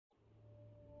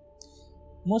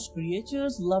Most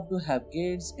creatures love to have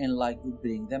kids and like to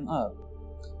bring them up.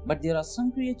 But there are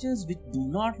some creatures which do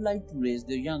not like to raise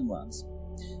their young ones.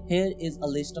 Here is a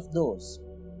list of those.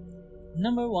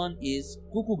 Number 1 is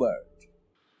Cuckoo Bird.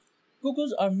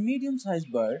 Cuckoos are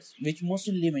medium-sized birds which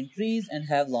mostly live in trees and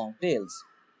have long tails.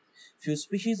 Few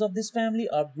species of this family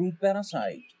are brood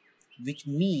parasite, which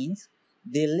means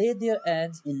they lay their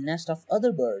eggs in nests of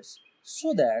other birds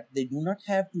so that they do not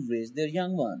have to raise their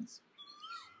young ones.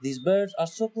 These birds are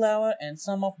so clever and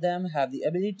some of them have the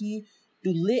ability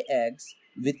to lay eggs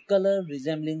with color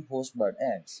resembling host bird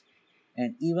eggs.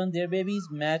 And even their babies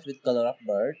match with color of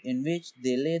bird in which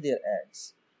they lay their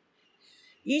eggs.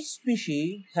 Each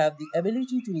species have the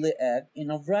ability to lay egg in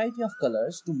a variety of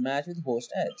colors to match with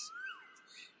host eggs.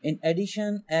 In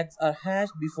addition, eggs are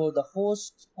hatched before the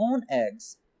host's own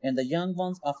eggs, and the young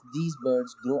ones of these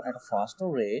birds grow at a faster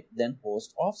rate than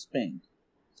host offspring.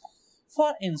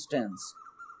 For instance,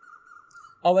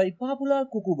 a very popular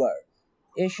cuckoo bird,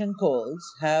 Asian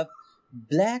coals, have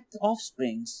black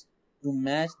offsprings to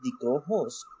match the crow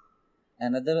host.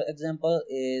 Another example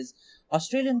is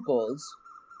Australian coals,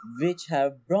 which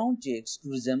have brown chicks to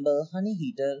resemble honey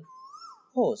eater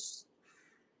hosts.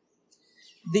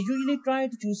 They usually try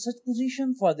to choose such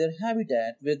position for their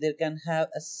habitat where they can have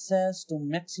access to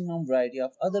maximum variety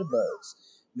of other birds,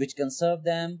 which can serve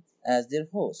them as their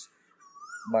host.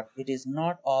 But it is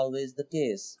not always the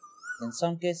case. In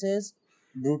some cases,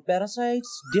 brood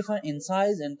parasites differ in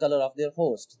size and color of their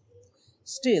host.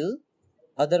 Still,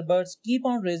 other birds keep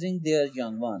on raising their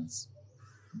young ones.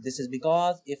 This is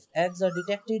because if eggs are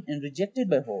detected and rejected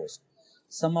by host,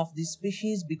 some of these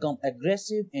species become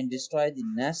aggressive and destroy the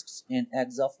nests and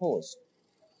eggs of hosts.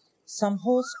 Some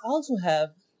hosts also have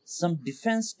some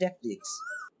defense tactics,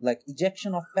 like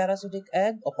ejection of parasitic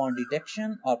egg upon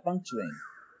detection or puncturing.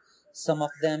 Some of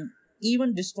them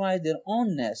even destroy their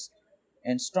own nest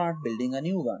and start building a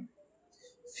new one.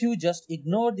 Few just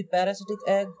ignore the parasitic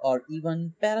egg or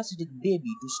even parasitic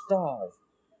baby to starve,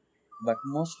 but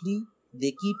mostly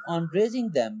they keep on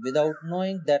raising them without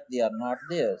knowing that they are not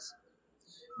theirs.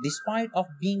 Despite of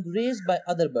being raised by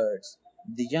other birds,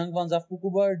 the young ones of cuckoo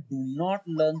bird do not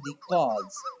learn the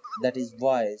calls, that is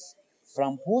voice,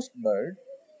 from host bird,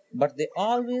 but they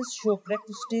always show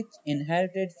characteristics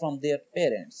inherited from their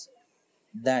parents,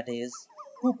 that is,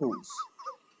 cuckoos.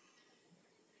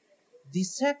 The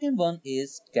second one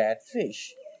is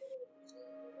catfish.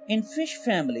 In fish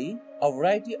family, a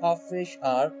variety of fish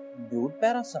are brood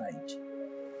parasite.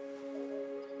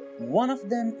 One of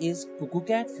them is cuckoo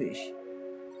catfish,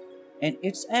 and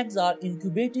its eggs are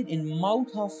incubated in mouth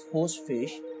of host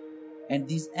fish, and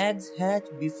these eggs hatch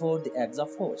before the eggs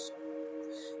of host.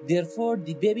 Therefore,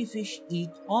 the baby fish eat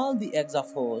all the eggs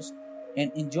of host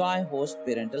and enjoy host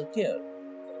parental care.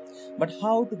 But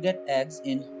how to get eggs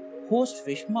in host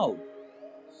fish mouth?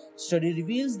 Study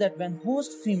reveals that when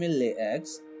host female lay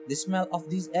eggs, the smell of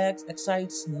these eggs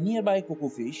excites nearby cuckoo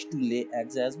fish to lay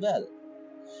eggs as well.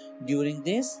 During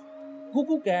this,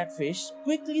 cuckoo catfish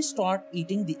quickly start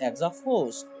eating the eggs of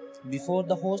host before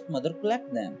the host mother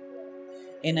collect them.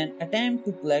 In an attempt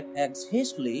to collect eggs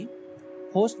hastily,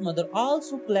 host mother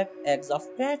also collect eggs of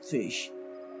catfish,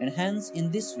 and hence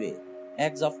in this way,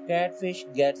 eggs of catfish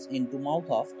gets into mouth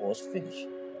of host fish.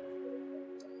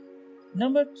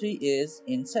 Number 3 is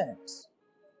insects.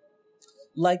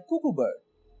 Like cuckoo bird,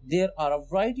 there are a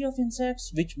variety of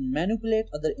insects which manipulate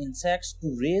other insects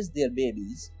to raise their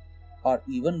babies or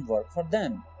even work for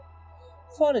them.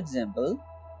 For example,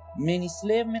 many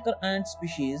slave-maker ant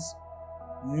species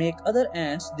make other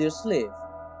ants their slave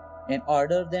and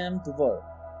order them to work.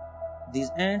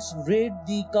 These ants raid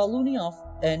the colony of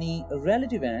any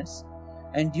relative ants,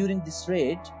 and during this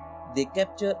raid, they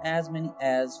capture as many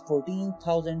as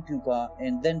 14,000 pupae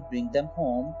and then bring them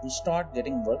home to start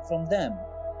getting work from them.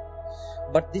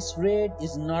 But this raid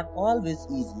is not always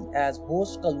easy, as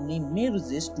host colony may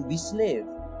resist to be slave.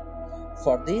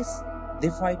 For this, they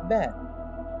fight back,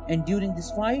 and during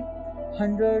this fight,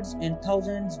 hundreds and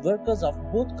thousands workers of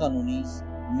both colonies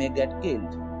may get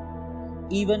killed.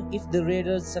 Even if the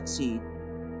raiders succeed,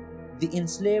 the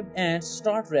enslaved ants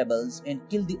start rebels and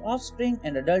kill the offspring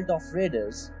and adult of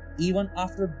raiders, even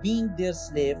after being their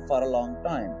slave for a long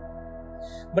time.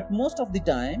 But most of the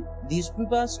time, these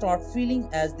pupae start feeling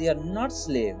as they are not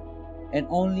slave and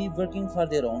only working for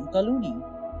their own colony.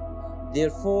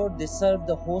 Therefore, they serve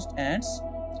the host ants,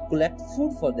 collect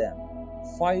food for them,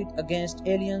 fight against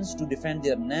aliens to defend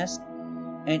their nest,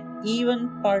 and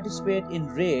even participate in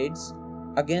raids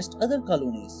against other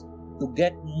colonies to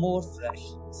get more fresh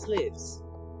slaves.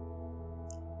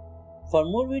 For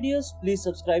more videos, please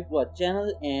subscribe to our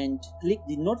channel and click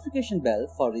the notification bell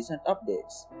for recent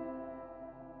updates.